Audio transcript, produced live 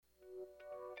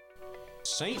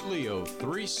St. Leo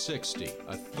 360,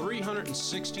 a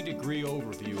 360-degree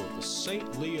overview of the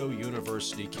St. Leo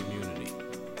University community.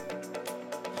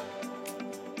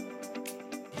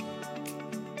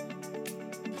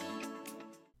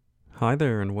 Hi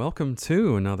there, and welcome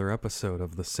to another episode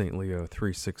of the St. Leo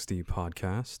 360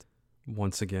 podcast.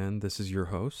 Once again, this is your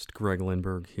host, Greg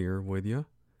Lindbergh, here with you.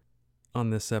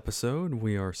 On this episode,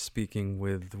 we are speaking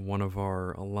with one of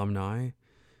our alumni,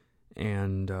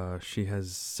 and she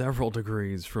has several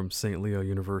degrees from St. Leo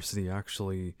University,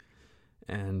 actually,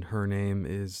 and her name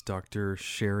is Dr.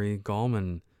 Cheri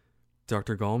Gallman.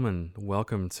 Dr. Gallman,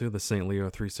 welcome to the St. Leo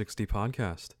 360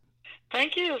 podcast.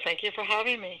 Thank you. Thank you for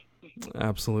having me.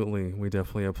 Absolutely. We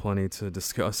definitely have plenty to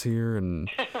discuss here, and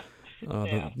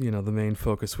the main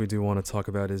focus we do want to talk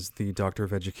about is the Doctor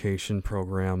of Education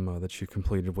program that you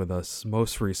completed with us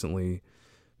most recently.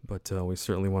 But we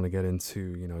certainly want to get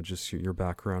into, just your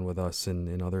background with us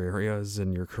in other areas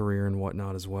and your career and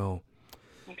whatnot as well.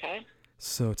 Okay.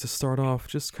 So to start off,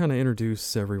 just kind of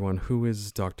introduce everyone. Who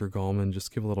is Dr. Gallman?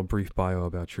 Just give a little brief bio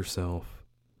about yourself.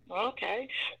 Okay.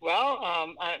 Well,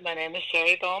 my name is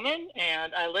Cheri Gallman,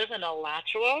 and I live in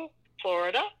Alachua,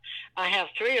 Florida. I have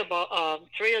three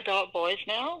adult boys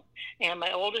now, and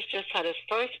my oldest just had his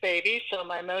first baby, so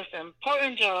my most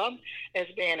important job is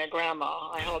being a grandma.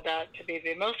 I hold that to be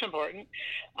the most important.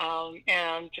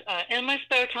 And in my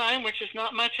spare time, which is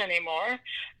not much anymore,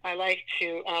 I like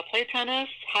to play tennis,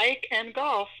 hike, and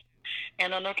golf,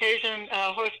 and on occasion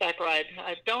horseback ride.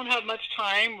 I don't have much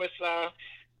time with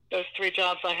those three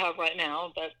jobs I have right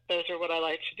now, but those are what I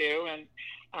like to do,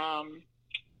 and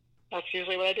that's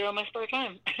usually what I do in my spare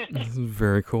time.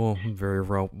 Very cool. Very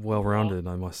well-rounded,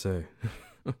 I must say.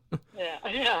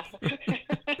 Yeah.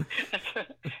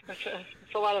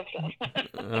 It's a lot of stuff.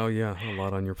 Oh, yeah, a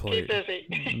lot on your plate. Keep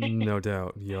busy. No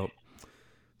doubt, yep.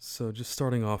 So just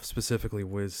starting off specifically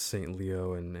with St.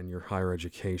 Leo and your higher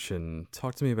education,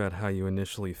 talk to me about how you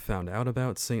initially found out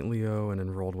about St. Leo and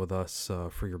enrolled with us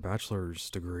for your bachelor's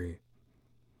degree.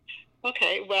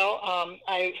 Okay, well,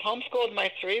 I homeschooled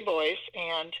my three boys,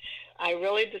 and I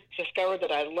really discovered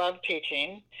that I loved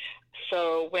teaching.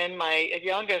 So when my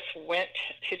youngest went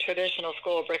to traditional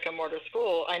school, brick and mortar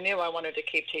school, I knew I wanted to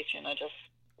keep teaching. I just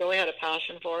really had a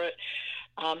passion for it.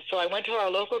 So I went to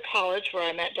our local college where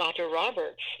I met Dr.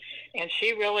 Roberts, and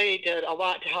she really did a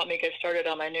lot to help me get started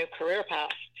on my new career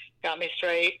path. Got me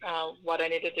straight what I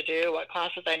needed to do, what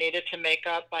classes I needed to make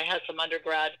up. I had some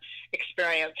undergrad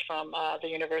experience from the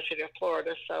University of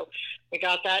Florida, so we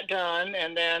got that done.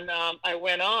 And then I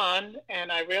went on,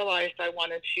 and I realized I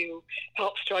wanted to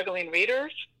help struggling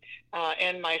readers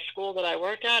in my school that I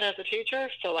worked at as a teacher.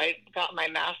 So I got my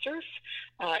master's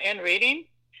in reading.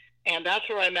 And that's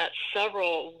where I met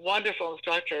several wonderful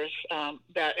instructors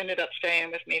that ended up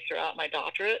staying with me throughout my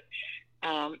doctorate.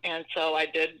 And so I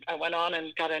went on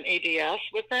and got an ADS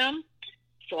with them.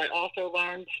 So I also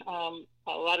learned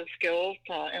a lot of skills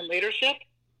in leadership,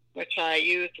 which I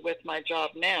use with my job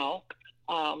now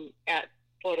at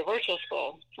Florida Virtual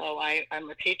School. So I'm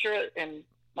a teacher in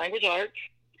language arts,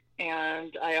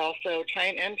 and I also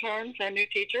train interns and new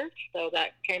teachers. So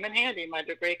that came in handy. My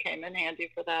degree came in handy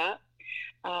for that.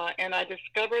 And I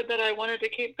discovered that I wanted to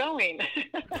keep going,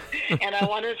 and I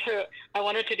wanted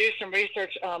to do some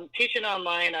research. Teaching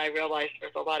online, I realized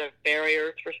there's a lot of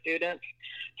barriers for students,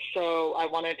 so I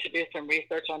wanted to do some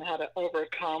research on how to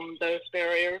overcome those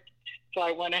barriers. So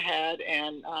I went ahead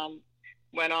and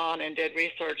went on and did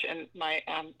research, and my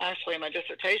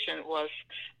dissertation was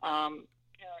parent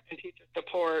and teacher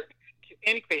support to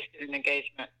increase student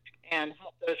engagement and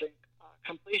help those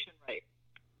completion rate.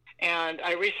 And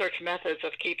I researched methods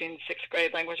of keeping sixth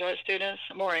grade language arts students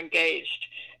more engaged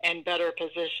and better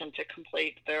positioned to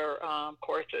complete their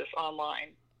courses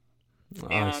online.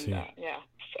 I see.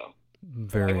 So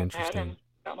very interesting.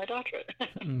 Got my doctorate.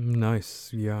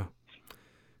 Nice, yeah.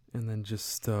 And then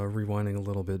just rewinding a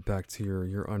little bit back to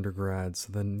your undergrads,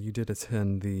 then you did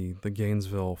attend the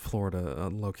Gainesville, Florida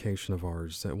location of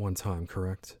ours at one time,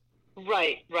 correct?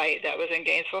 Right. That was in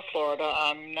Gainesville, Florida.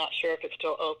 I'm not sure if it's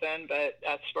still open, but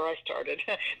that's where I started.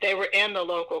 They were in the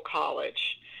local college.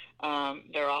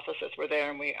 Their offices were there,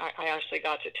 and I actually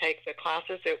got to take the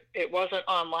classes. It wasn't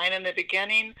online in the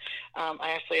beginning.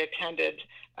 I actually attended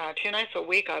 2 nights a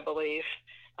week, I believe,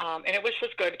 and it was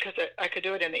just good because I could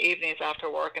do it in the evenings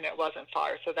after work, and it wasn't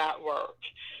far, so that worked.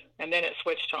 And then it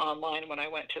switched to online when I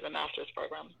went to the master's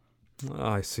program.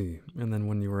 I see. And then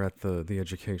when you were at the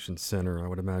education center, I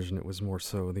would imagine it was more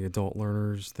so the adult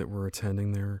learners that were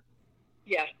attending there?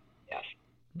 Yes.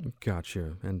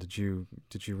 Gotcha. And did you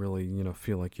really,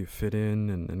 feel like you fit in,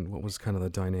 and what was kind of the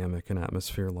dynamic and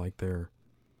atmosphere like there?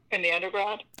 In the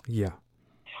undergrad? Yeah.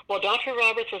 Well, Dr.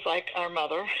 Roberts was like our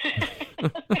mother.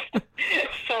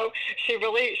 So she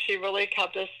really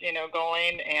kept us,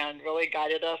 going and really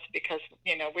guided us because,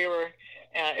 we were,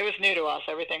 it was new to us.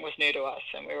 Everything was new to us,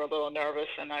 and we were a little nervous.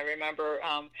 And I remember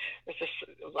there's just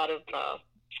a lot of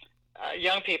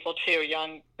young people too,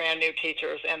 young brand new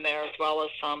teachers in there, as well as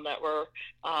some that were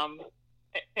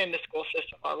in the school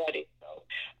system already.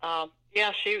 So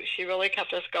yeah, she really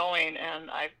kept us going, and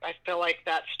I feel like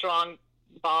that strong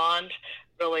bond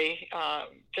really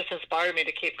just inspired me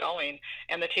to keep going.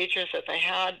 And the teachers that they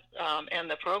had in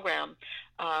the program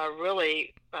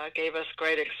really gave us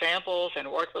great examples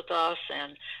and worked with us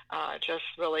and just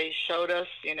really showed us,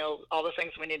 all the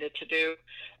things we needed to do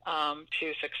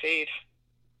to succeed.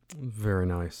 Very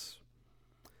nice.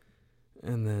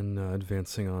 And then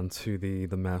advancing on to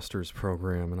the master's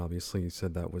program, and obviously you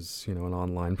said that was, an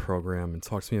online program. And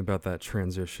talk to me about that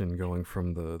transition going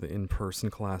from the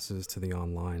in-person classes to the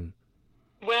online.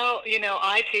 Well,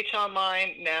 I teach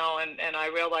online now, and I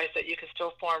realize that you can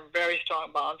still form very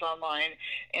strong bonds online.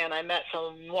 And I met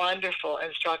some wonderful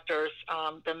instructors.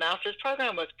 The master's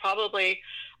program was probably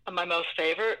my most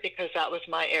favorite because that was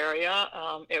my area.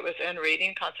 It was in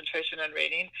reading, concentration in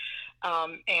reading.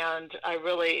 And I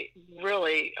really,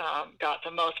 really got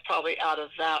the most probably out of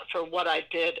that for what I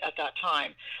did at that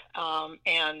time.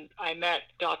 And I met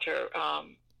Dr.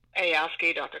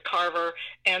 Ayaski, Dr. Carver,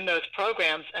 and those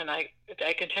programs, and I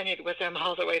continued with them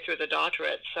all the way through the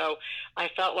doctorate. So I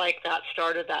felt like that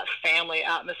started that family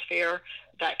atmosphere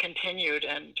that continued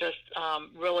and just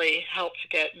really helped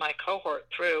get my cohort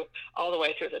through all the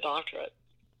way through the doctorate.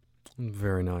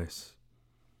 Very nice.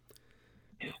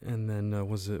 And then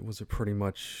was it pretty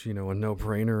much, a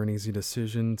no-brainer, an easy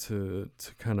decision to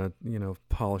kind of,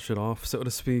 polish it off, so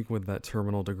to speak, with that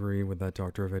terminal degree, with that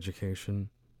Doctor of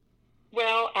Education?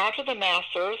 Well, after the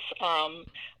master's,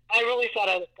 I really thought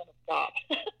I was going to stop.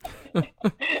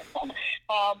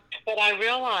 But I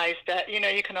realized that,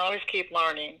 you can always keep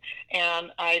learning.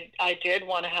 And I did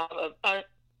want to have a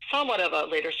somewhat of a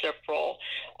leadership role.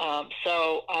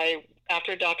 So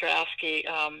after Dr. Askey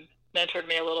mentored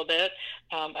me a little bit,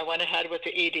 I went ahead with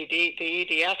the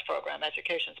EDS program,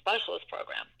 Education Specialist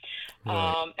Program.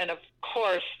 Right. And of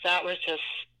course, that was just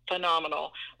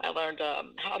phenomenal. I learned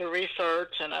how to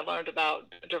research, and I learned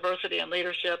about diversity and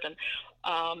leadership, and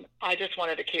I just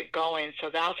wanted to keep going. So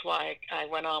that's why I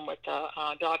went on with the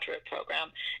doctorate program,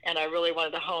 and I really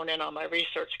wanted to hone in on my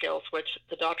research skills, which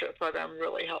the doctorate program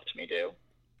really helped me do.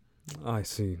 I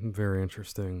see. Very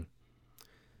interesting.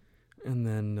 And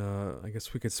then I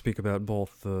guess we could speak about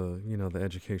both the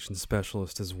education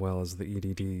specialist as well as the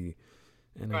EDD.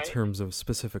 And in Right. terms of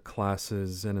specific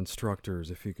classes and instructors,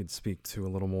 if you could speak to a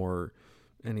little more,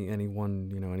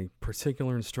 any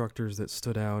particular instructors that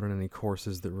stood out, and any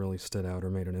courses that really stood out or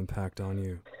made an impact on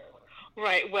you.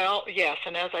 Right. Well, yes.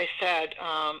 And as I said,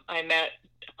 I met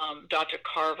Dr.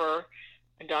 Carver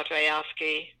and Dr.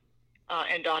 Ayaski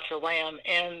and Dr. Lamb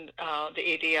in the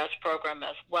EDS program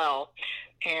as well.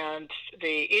 And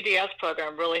the EDS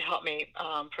program really helped me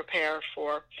prepare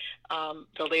for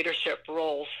the leadership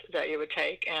roles that you would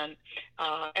take, and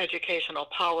educational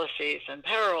policies and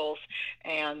perils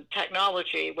and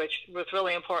technology, which was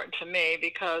really important to me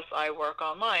because I work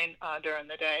online during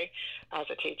the day as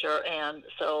a teacher. And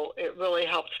so it really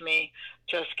helped me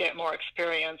just get more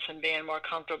experience and being more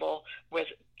comfortable with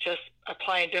just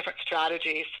applying different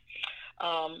strategies.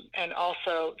 And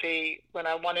also when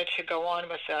I wanted to go on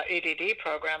with the EDD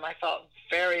program, I felt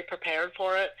very prepared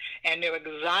for it and knew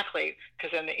exactly,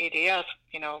 because in the EDS,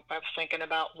 I was thinking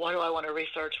about what do I want to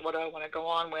research, what do I want to go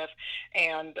on with.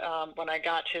 And when I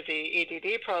got to the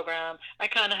EDD program, I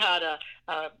kind of had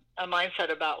a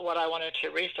mindset about what I wanted to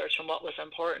research and what was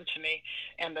important to me.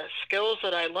 And the skills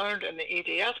that I learned in the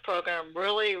EDS program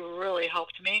really, really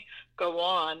helped me go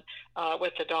on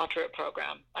with the doctorate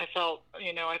program. I felt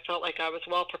like I was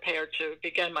well prepared to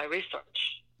begin my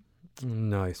research.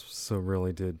 Nice. So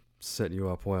really did set you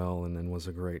up well, and then was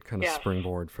a great kind of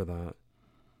springboard for that.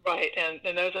 Right,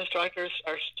 and those instructors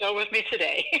are still with me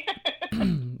today.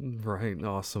 Right,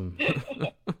 awesome.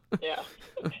 Yeah.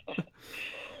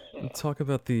 Talk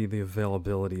about the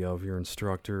availability of your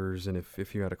instructors, and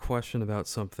if you had a question about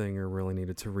something or really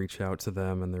needed to reach out to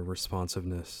them, and their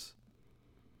responsiveness.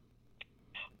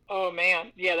 Oh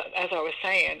man, yeah. As I was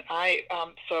saying,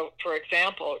 so for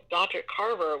example, Dr.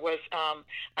 Carver was.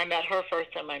 I met her first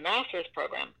in my master's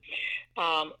program.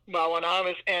 Well, when I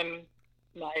was when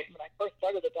I first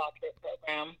started the doctorate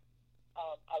program,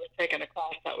 I was taking a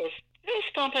class that was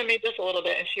stumping me just a little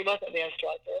bit, and she wasn't the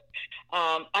instructor.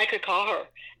 I could call her,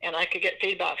 and I could get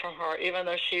feedback from her, even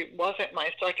though she wasn't my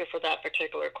instructor for that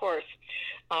particular course.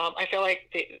 I feel like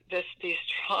this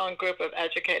strong group of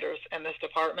educators in this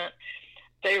department,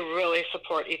 they really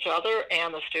support each other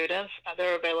and the students.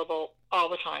 They're available all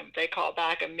the time. They call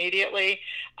back immediately.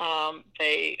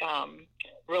 They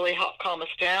really helped calm us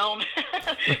down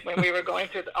when we were going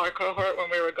through our cohort, when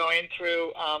we were going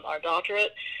through our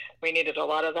doctorate. We needed a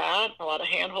lot of that, a lot of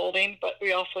hand-holding, but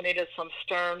we also needed some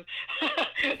stern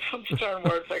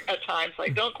words at times,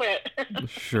 like, don't quit.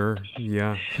 Sure,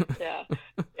 yeah.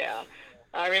 Yeah.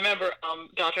 I remember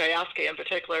Dr. Ayaski in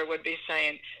particular would be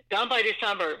saying, done by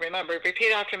December. Remember,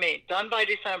 repeat after me, done by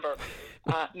December.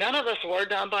 None of us were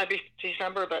done by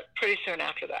December, but pretty soon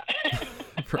after that.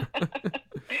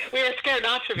 We were scared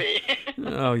not to be.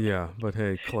 Oh, yeah, but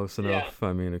hey, close enough. Yeah.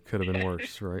 I mean, it could have been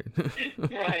worse, right?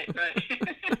 Right.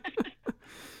 Yeah.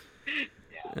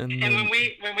 And when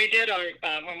we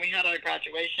had our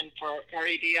graduation for our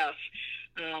EDS,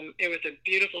 it was a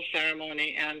beautiful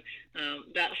ceremony, and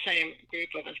that same group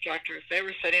of instructors, they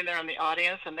were sitting there in the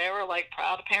audience, and they were like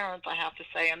proud parents, I have to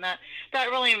say, and that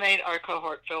really made our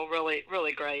cohort feel really,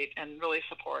 really great and really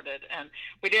supported. And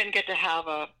we didn't get to have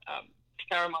a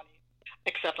ceremony,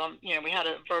 except we had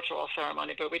a virtual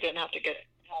ceremony, but we didn't have an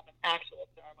actual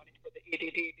ceremony for the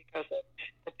EDD because of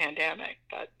the pandemic.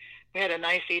 But we had a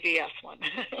nice EDS one.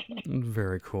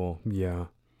 Very cool. Yeah.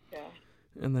 Yeah.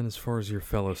 And then as far as your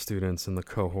fellow students in the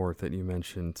cohort that you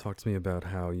mentioned, talk to me about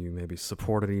how you maybe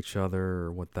supported each other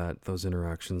or what those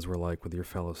interactions were like with your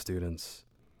fellow students.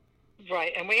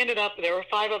 Right, and we ended up, there were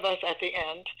 5 of us at the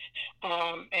end,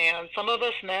 and some of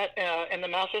us met in the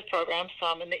master's program,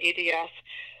 some in the EDS,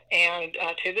 and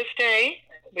to this day,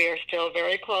 we are still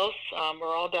very close.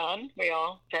 We're all done. We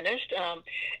all finished,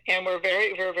 and we're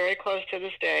very close to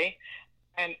this day,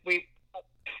 and we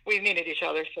needed each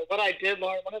other. So what I did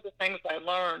learn, one of the things I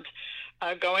learned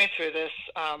going through this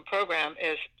program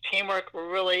is teamwork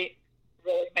really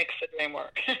makes the dream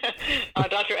work.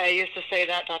 Dr. A used to say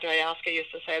that, Dr. Ayaska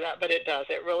used to say that, but it does.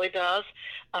 It really does.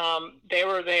 They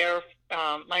were there.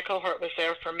 My cohort was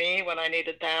there for me when I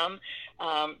needed them,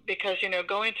 because,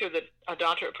 going through a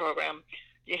doctorate program,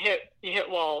 you hit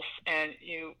walls, and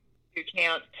you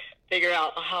can't figure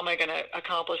out how am I going to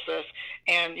accomplish this,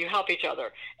 and you help each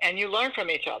other, and you learn from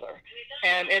each other.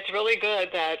 And it's really good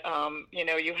that,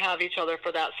 you have each other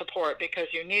for that support, because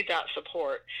you need that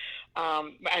support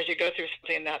as you go through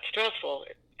something that's stressful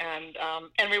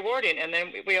and rewarding. And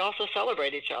then we also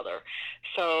celebrate each other.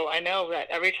 So I know that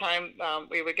every time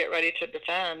we would get ready to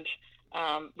defend,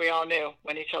 we all knew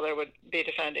when each other would be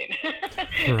defending.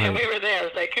 Right. And we were there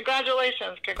say,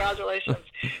 congratulations.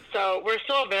 So we're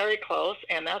still very close,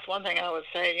 and that's one thing I would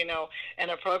say, in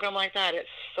a program like that, it's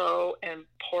so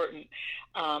important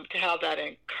to have that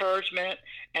encouragement,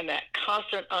 and that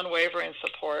constant unwavering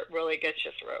support really gets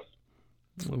you through.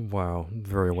 Wow,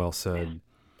 very well said.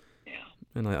 Yeah.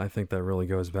 And I think that really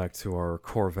goes back to our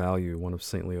core value, one of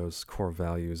St. Leo's core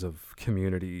values of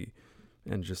community,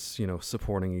 and just,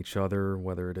 supporting each other,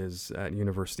 whether it is at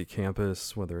university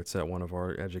campus, whether it's at one of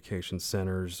our education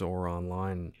centers or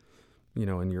online.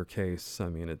 In your case, I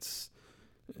mean,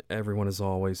 everyone is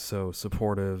always so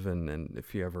supportive, and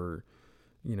if you ever,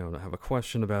 have a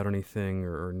question about anything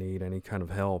or need any kind of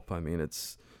help, I mean,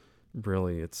 it's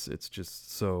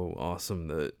just so awesome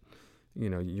that,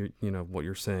 what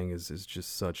you're saying is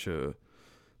just such a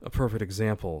perfect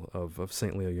example of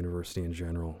St. Leo University in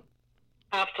general.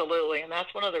 Absolutely, and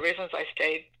that's one of the reasons I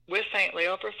stayed with St.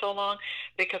 Leo for so long,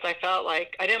 because I felt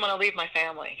like I didn't want to leave my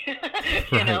family.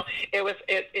 Right.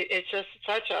 It's just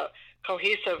such a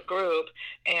cohesive group,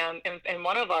 and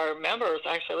one of our members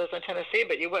actually lives in Tennessee,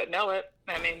 but you wouldn't know it.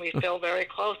 I mean, we feel very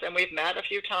close, and we've met a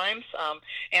few times,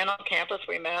 and on campus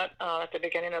we met at the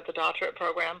beginning of the doctorate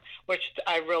program, which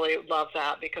I really love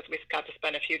that, because we got to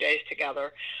spend a few days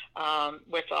together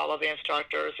with all of the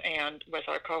instructors and with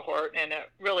our cohort, and it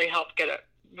really helped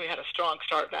we had a strong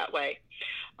start that way.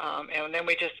 And then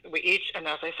we each, and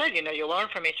as I said, you learn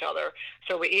from each other,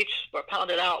 so we each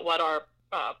pounded out what our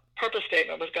purpose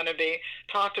statement was going to be,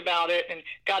 talked about it, and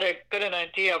got an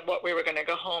idea of what we were going to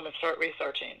go home and start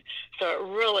researching. So it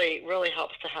really, really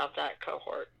helps to have that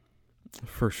cohort.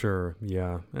 For sure,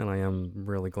 yeah. And I am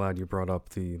really glad you brought up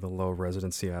the low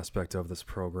residency aspect of this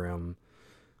program.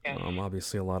 Yes.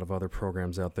 Obviously, a lot of other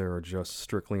programs out there are just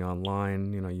strictly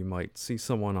online. You might see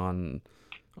someone on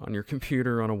your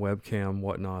computer, on a webcam,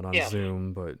 whatnot, on Yes.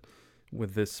 Zoom, but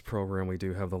with this program, we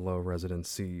do have the low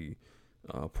residency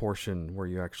portion where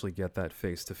you actually get that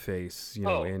face-to-face,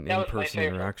 in-person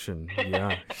interaction.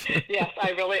 Yeah. Yes,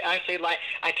 I really actually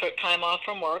I took time off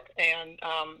from work and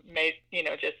made,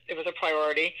 it was a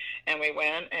priority, and we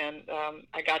went, and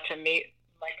I got to meet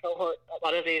my cohort, a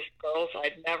lot of these girls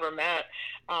I'd never met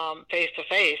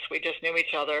face-to-face. We just knew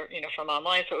each other, from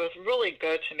online, so it was really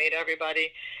good to meet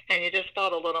everybody, and you just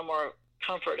felt a little more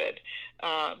comforted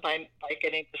by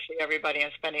getting to see everybody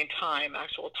and spending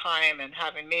actual time, and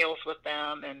having meals with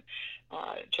them, and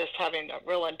just having a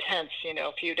real intense,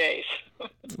 few days.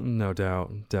 No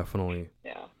doubt, definitely.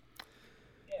 Yeah.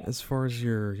 As far as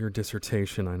your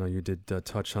dissertation, I know you did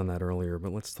touch on that earlier,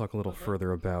 but let's talk a little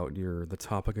further about the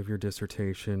topic of your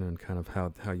dissertation and kind of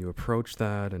how you approach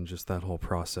that and just that whole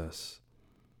process.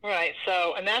 Right.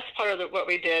 So, and that's part of what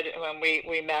we did when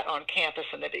we met on campus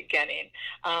in the beginning.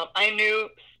 I knew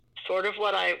sort of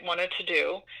what I wanted to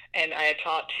do, and I had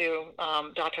talked to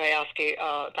Dr. Ayosky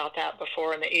about that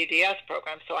before in the EDS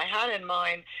program. So I had in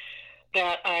mind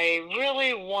that I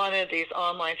really wanted these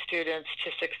online students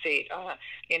to succeed.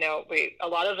 A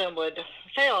lot of them would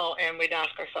fail, and we'd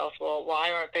ask ourselves, well,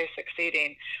 why aren't they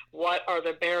succeeding? What are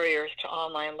the barriers to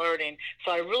online learning?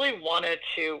 So I really wanted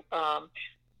to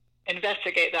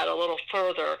investigate that a little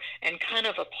further and kind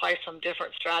of apply some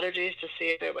different strategies to see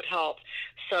if it would help.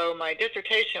 So my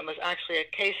dissertation was actually a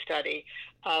case study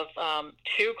of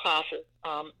 2 classes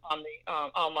on the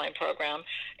online program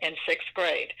in 6th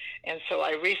grade. And so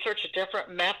I researched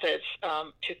different methods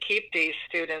to keep these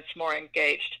students more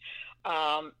engaged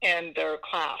in their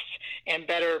class and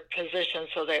better positioned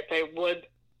so that they would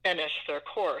finish their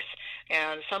course.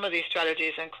 And some of these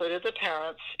strategies included the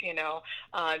parents,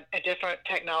 different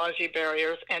technology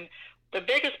barriers. And the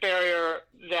biggest barrier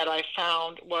that I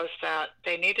found was that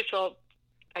they need to feel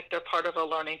like they're part of a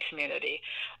learning community.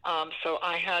 So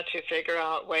I had to figure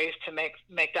out ways to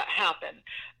make that happen.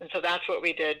 And so that's what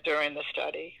we did during the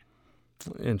study.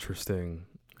 Interesting.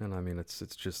 And I mean, it's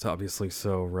just obviously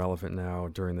so relevant now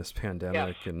during this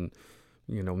pandemic. Yes. And,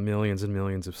 millions and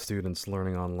millions of students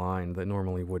learning online that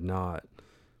normally would not.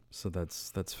 So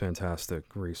that's fantastic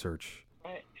research.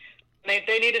 Right.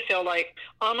 They need to feel like,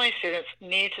 online students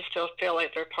need to still feel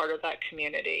like they're part of that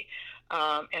community.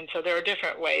 And so there are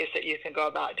different ways that you can go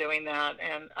about doing that.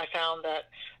 And I found that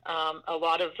a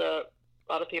lot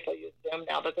of people use Zoom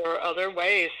now, but there are other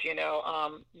ways,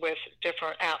 with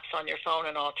different apps on your phone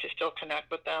and all to still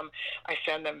connect with them. I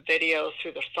send them videos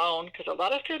through the phone because a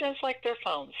lot of students like their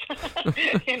phones.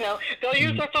 They'll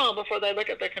use their phone before they look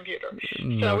at their computer.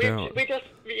 No so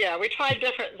we tried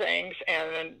different things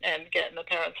and getting the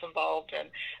parents involved and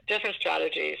different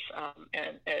strategies.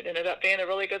 And it ended up being a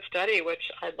really good study,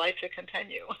 which I'd like to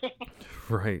continue.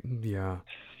 Right. Yeah.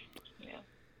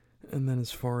 And then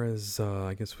as far as,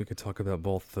 I guess we could talk about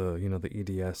both the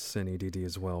EDS and EDD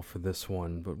as well for this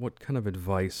one, but what kind of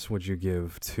advice would you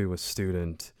give to a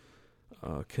student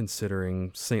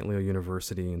considering St. Leo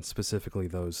University and specifically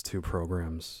those 2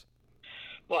 programs?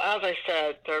 Well, as I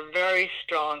said, they're very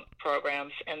strong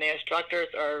programs, and the instructors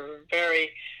are a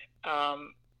very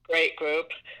great group.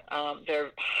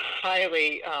 They're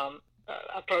highly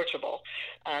approachable,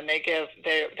 and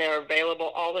they're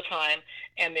available all the time.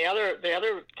 And the other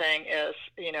thing is,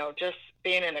 just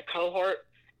being in a cohort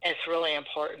is really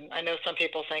important. I know some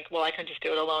people think, well, I can just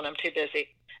do it alone, I'm too busy.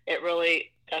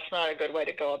 That's not a good way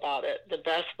to go about it. The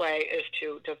best way is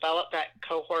to develop that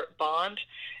cohort bond,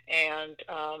 and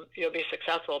you'll be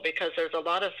successful because there's a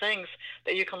lot of things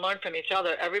that you can learn from each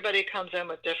other. Everybody comes in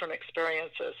with different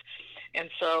experiences. And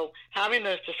so having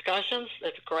those discussions,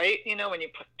 it's great, when you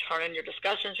turn in your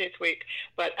discussions each week,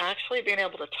 but actually being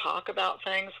able to talk about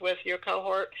things with your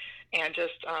cohort and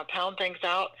just pound things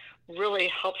out really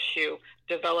helps you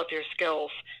develop your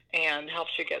skills and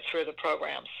helps you get through the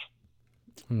programs.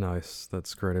 Nice.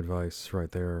 That's great advice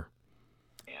right there.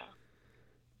 Yeah.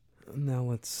 Now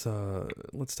let's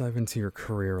dive into your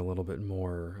career a little bit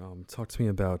more. Talk to me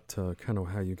about kind of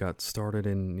how you got started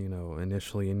in,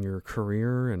 initially in your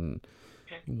career, and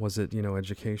was it,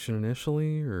 education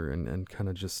initially, and kind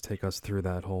of just take us through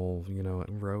that whole,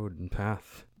 road and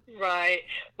path? Right.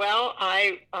 Well,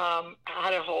 I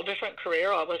had a whole different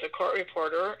career. I was a court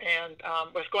reporter and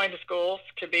was going to school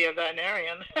to be a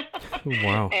veterinarian.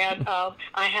 Wow. And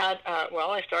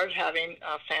I started having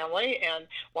a family, and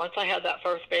once I had that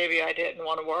first baby, I didn't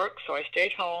want to work, so I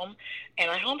stayed home, and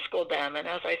I homeschooled them. And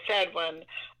as I said, when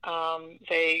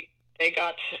they they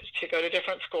got to go to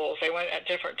different schools. They went at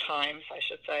different times, I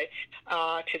should say,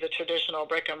 to the traditional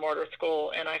brick and mortar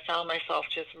school. And I found myself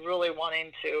just really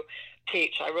wanting to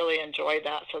teach. I really enjoyed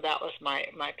that. So that was my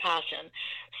passion.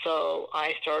 So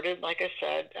I started, like I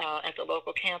said, at the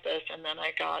local campus, and then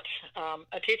I got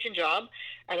a teaching job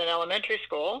at an elementary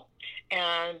school.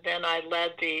 And then I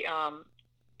led the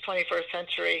 21st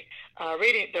century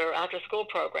reading, their after school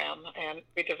program. And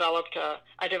I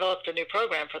developed a new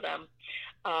program for them.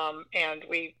 And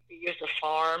we used a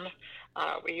farm,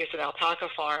 we used an alpaca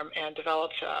farm, and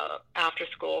developed after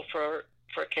school for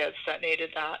kids that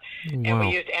needed that. Wow. And we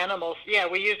used animals. Yeah,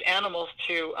 we used animals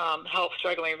to help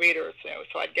struggling readers.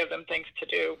 So I'd give them things to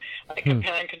do, like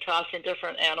comparing and contrasting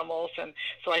different animals. And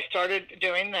so I started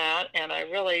doing that, and I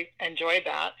really enjoyed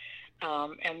that.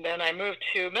 And then I moved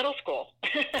to middle school,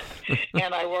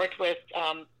 and I worked with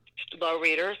low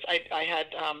readers. I had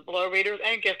low readers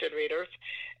and gifted readers.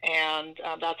 And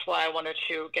that's why I wanted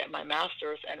to get my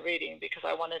master's in reading, because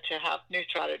I wanted to have new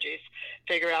strategies,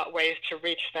 figure out ways to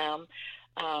reach them.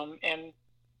 And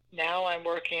now I'm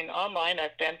working online.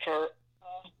 I've been for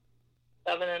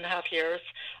 7.5 years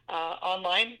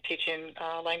online teaching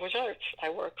language arts.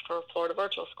 I work for Florida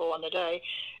Virtual School in the day.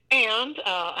 And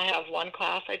I have one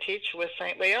class I teach with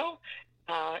St. Leo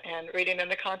and reading in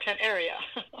the content area.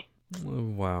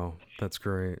 Wow, that's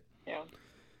great. Yeah.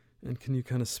 And can you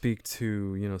kind of speak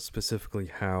to, specifically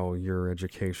how your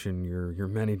education, your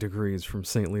many degrees from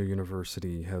St. Leo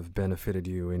University have benefited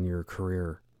you in your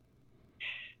career?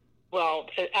 Well,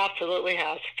 it absolutely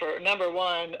has. For number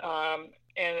one,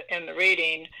 in the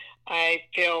reading, I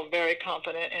feel very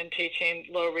confident in teaching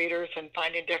low readers and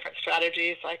finding different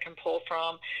strategies I can pull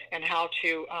from and how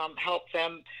to help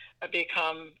them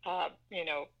become,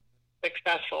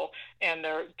 successful in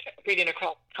their reading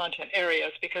across content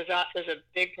areas, because that is a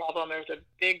big problem. There's a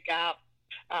big gap,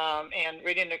 and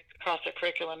reading across the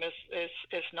curriculum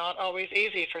is not always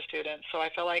easy for students. So I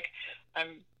feel like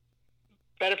I'm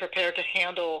better prepared to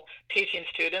handle teaching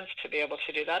students to be able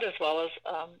to do that, as well as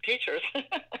teachers.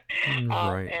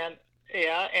 Right.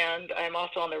 And I'm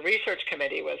also on the research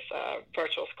committee with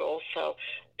virtual schools. So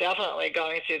definitely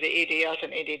going through the EDS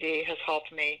and EDD has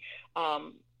helped me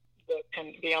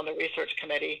can be on the research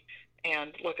committee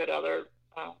and look at other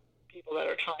people that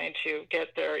are trying to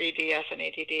get their EDS and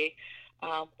EDD,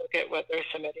 look at what they're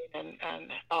submitting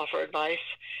and offer advice.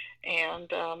 And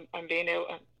I'm being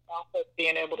able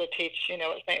to teach, at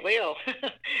St. Leo.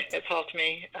 It's helped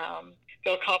me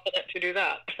feel confident to do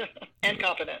that and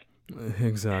confident.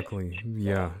 Exactly.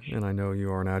 Yeah. And I know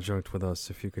you are an adjunct with us.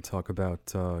 If you could talk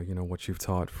about, what you've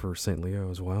taught for St.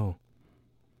 Leo as well.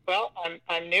 Well,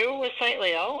 I'm new with St.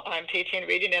 Leo. I'm teaching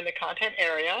reading in the content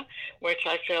area, which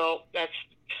I feel I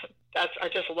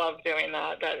just love doing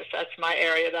that. That's my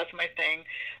area. That's my thing.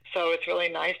 So it's really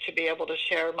nice to be able to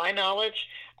share my knowledge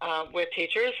with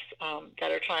teachers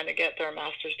that are trying to get their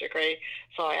master's degree.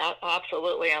 So I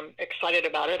absolutely am excited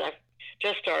about it. I've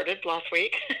just started last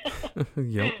week.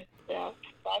 Yep. Yeah.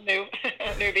 I'm new,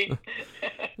 newbie.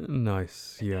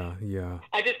 Nice. Yeah.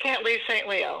 I just can't leave St.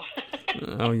 Leo.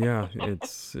 Oh yeah,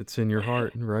 it's in your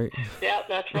heart, right? Yeah,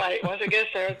 that's right. Once it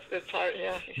gets there, it's hard.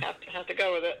 Yeah, you have to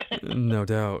go with it. No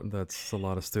doubt. That's a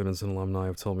lot of students and alumni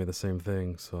have told me the same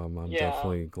thing. So I'm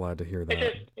definitely glad to hear that.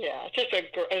 It's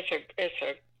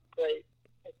a great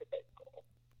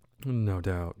goal. No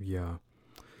doubt. Yeah.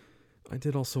 I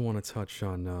did also want to touch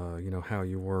on, how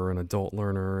you were an adult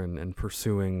learner and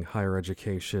pursuing higher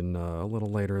education a little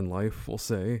later in life, we'll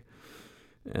say.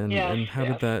 And how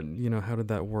did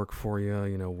that work for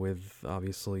you, with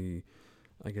obviously,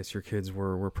 I guess your kids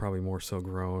were probably more so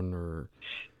grown or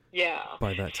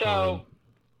by that time.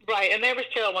 Right, and they were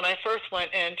still, when I first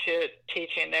went into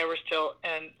teaching, they were still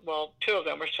two of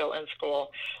them were still in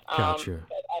school. Gotcha.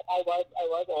 I was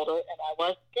older, and I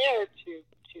was scared to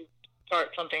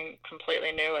start something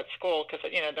completely new at school, because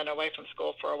been away from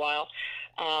school for a while.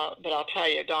 But I'll tell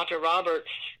you, Dr. Roberts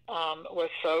was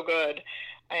so good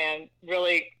and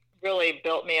really, really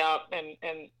built me up and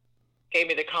gave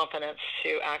me the confidence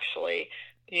to actually,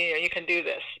 you can do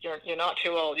this. You're not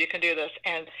too old. You can do this.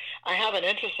 And I have an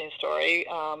interesting story.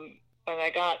 When I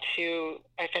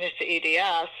finished the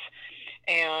EDS,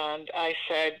 and I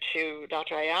said to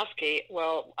Dr. Ayaski,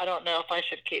 well, I don't know if I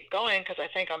should keep going because I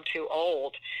think I'm too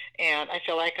old. And I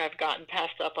feel like I've gotten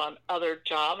passed up on other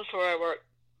jobs where I work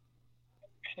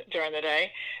during the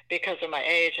day because of my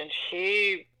age. And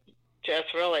she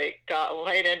just really got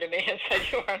laid into me and said,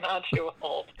 you are not too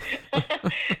old.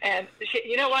 And she,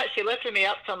 you know what? She lifted me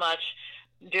up so much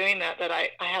doing that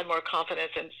I had more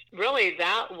confidence. And really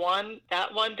that one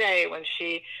day when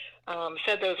she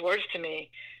said those words to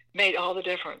me, made all the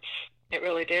difference. It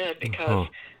really did, because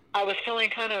I was feeling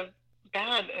kind of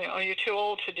bad. You're too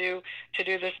old to do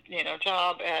this,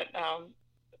 job at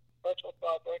virtual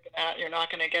club working at. You're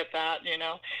not going to get that.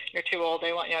 You're too old.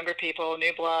 They want younger people,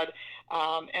 new blood.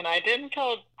 And I didn't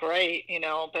feel great,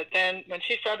 But then when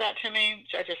she said that to me,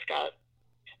 I just got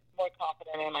more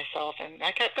confident in myself, and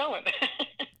I kept going.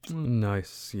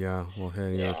 Nice. Yeah. Well,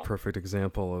 hey, a perfect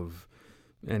example of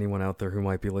anyone out there who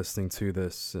might be listening to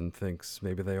this and thinks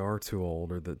maybe they are too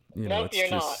old, or that Nope, it's you're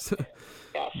just not.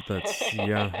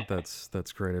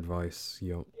 that's great advice.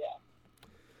 Yep. Yeah.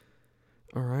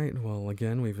 All right. Well,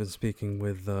 again, we've been speaking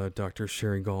with Dr.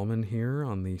 Cheri Gallman here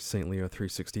on the St. Leo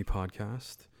 360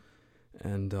 podcast.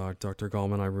 And Dr.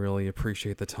 Gallman, I really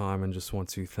appreciate the time and just want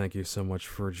to thank you so much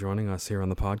for joining us here on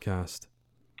the podcast.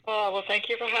 Oh, well, thank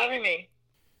you for having me.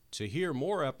 To hear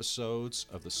more episodes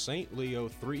of the St. Leo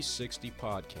 360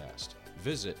 podcast,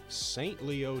 visit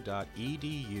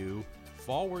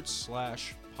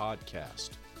stleo.edu/podcast.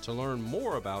 To learn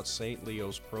more about St.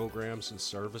 Leo's programs and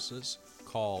services,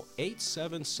 call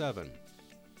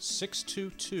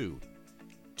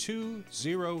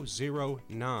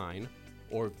 877-622-2009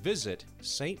 or visit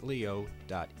stleo.edu.